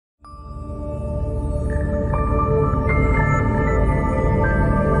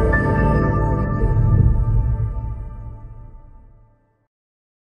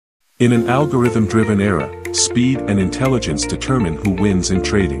In an algorithm-driven era, speed and intelligence determine who wins in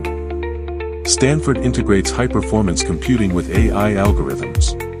trading. Stanford integrates high-performance computing with AI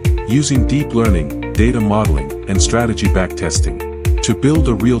algorithms, using deep learning, data modeling, and strategy backtesting, to build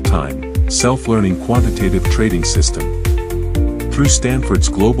a real-time, self-learning quantitative trading system. Through Stanford's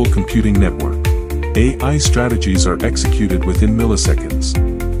global computing network, AI strategies are executed within milliseconds,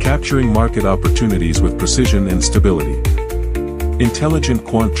 capturing market opportunities with precision and stability. Intelligent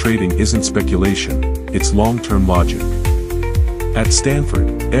quant trading isn't speculation, it's long-term logic. At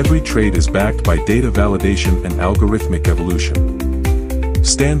Stanford, every trade is backed by data validation and algorithmic evolution.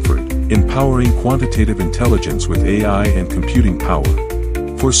 Stanford, empowering quantitative intelligence with AI and computing power,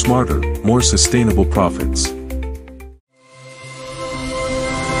 for smarter, more sustainable profits.